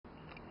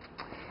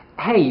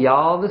Hey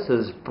y'all, this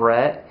is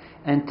Brett,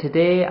 and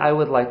today I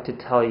would like to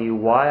tell you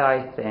why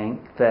I think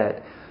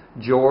that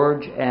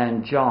George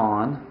and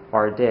John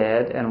are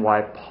dead and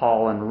why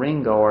Paul and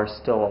Ringo are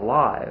still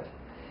alive.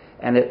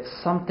 And it's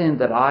something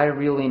that I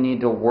really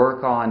need to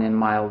work on in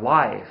my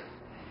life.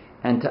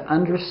 And to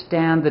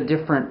understand the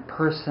different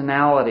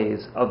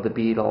personalities of the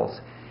Beatles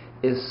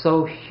is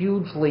so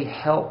hugely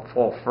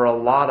helpful for a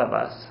lot of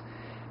us.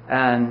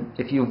 And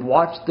if you've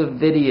watched the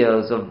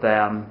videos of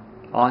them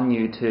on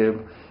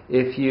YouTube,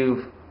 if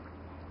you've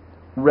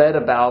read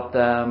about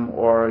them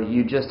or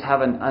you just have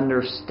an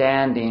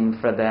understanding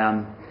for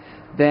them,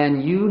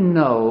 then you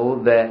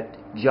know that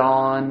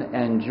John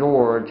and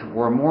George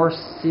were more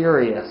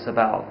serious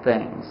about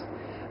things.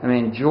 I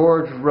mean,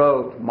 George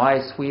wrote,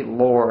 "My sweet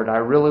Lord, I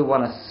really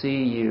want to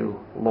see you,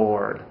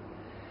 Lord."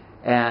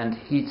 And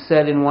he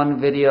said in one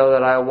video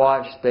that I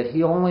watched that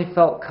he only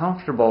felt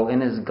comfortable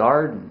in his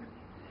garden.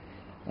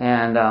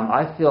 And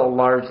I feel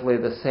largely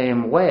the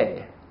same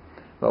way.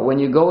 But when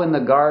you go in the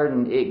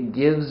garden, it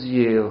gives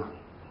you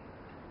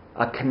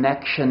a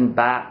connection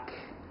back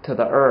to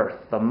the earth,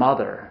 the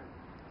mother.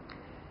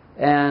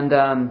 And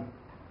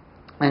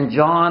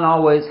John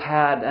always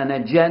had an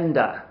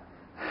agenda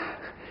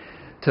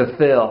to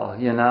fill,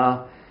 you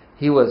know.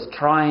 He was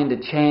trying to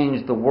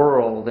change the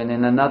world. And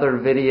in another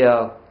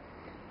video,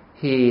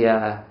 he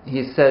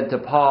said to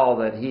Paul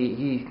that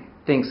he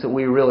thinks that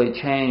we really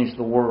changed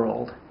the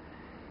world.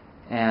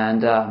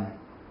 And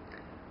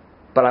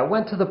but I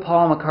went to the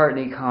Paul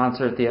McCartney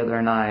concert the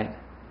other night,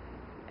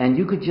 and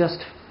you could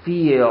just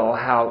feel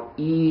how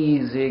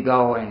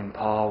easygoing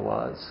Paul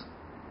was.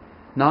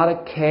 Not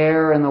a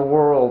care in the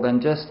world,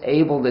 and just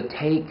able to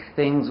take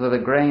things with a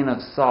grain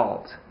of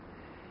salt.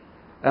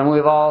 And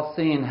we've all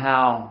seen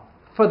how,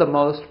 for the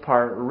most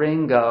part,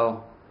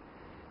 Ringo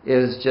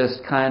is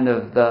just kind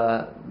of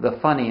the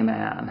funny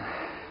man.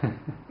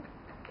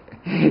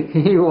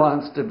 He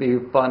wants to be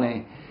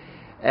funny.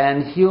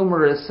 And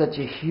humor is such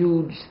a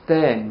huge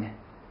thing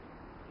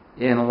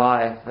in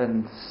life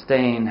and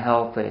staying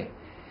healthy.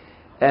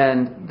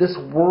 And this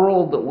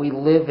world that we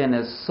live in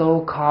is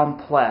so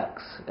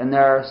complex, and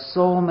there are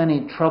so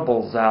many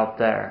troubles out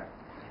there.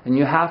 And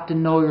you have to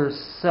know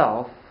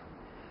yourself,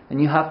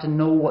 and you have to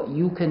know what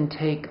you can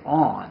take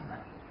on.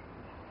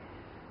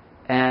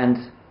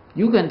 And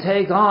you can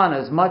take on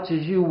as much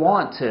as you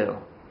want to.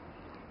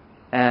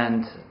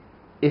 And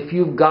if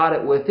you've got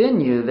it within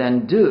you,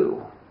 then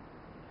do.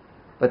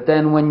 But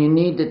then when you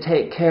need to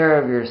take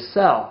care of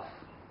yourself,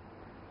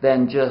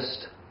 then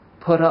just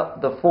put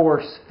up the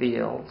force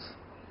fields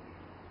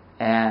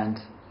and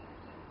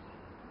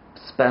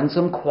spend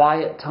some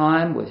quiet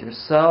time with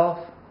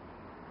yourself.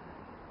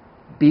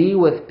 Be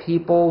with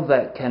people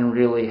that can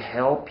really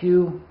help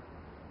you.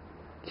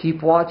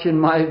 Keep watching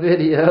my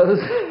videos.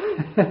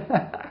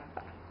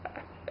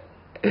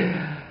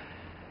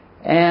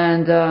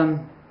 And,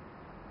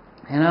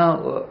 you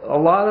know, a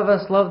lot of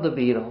us love the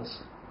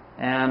Beatles.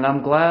 And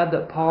I'm glad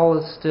that Paul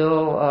is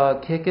still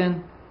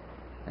kicking,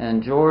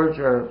 and George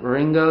or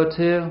Ringo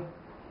too.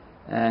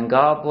 And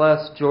God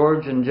bless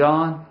George and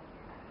John.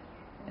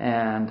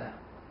 And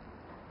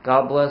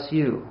God bless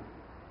you.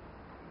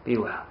 Be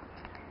well.